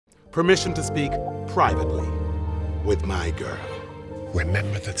Permission to speak privately with my girl.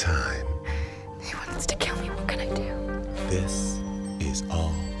 Remember the time. He wants to kill me. What can I do? This is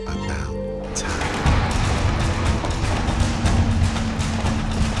all about time.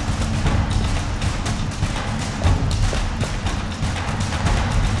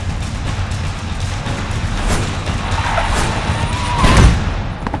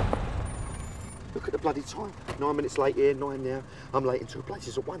 Look at the bloody time. 9 minutes late here, 9 now. I'm late in 2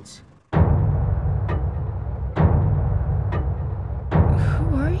 places at once. Who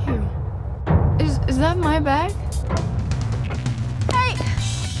are you? Is that my bag? Hey!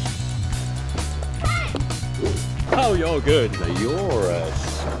 Hey! Oh, you're good. So you're a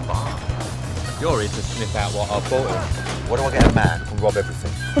spy. You're here to sniff out what I've bought him. What do I get a man who can rob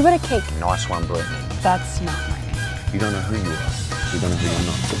everything? What about a cake? Nice one, Brittany. That's not my name. You don't know who you are. You don't know who you're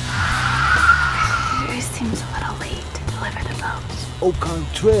not. It seems a little late to deliver the boat. Au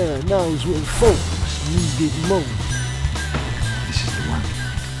contraire, now's when folks need it most. This is the one.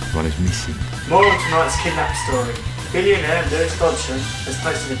 One is missing. Moral of tonight's kidnap story. Billionaire Lewis Carroll has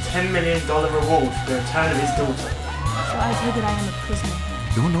posted a $10 million reward for the return of his daughter. So I take it I am a prisoner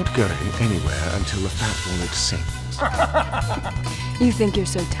here. You're not going anywhere until the fat wallet sings. You think you're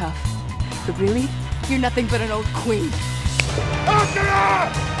so tough, but really, you're nothing but an old queen.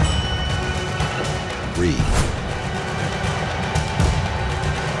 Breathe.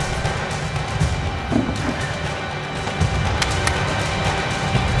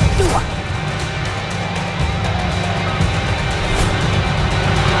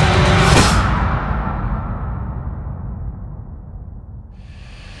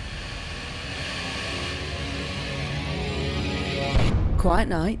 Quiet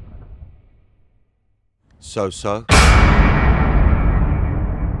night. So.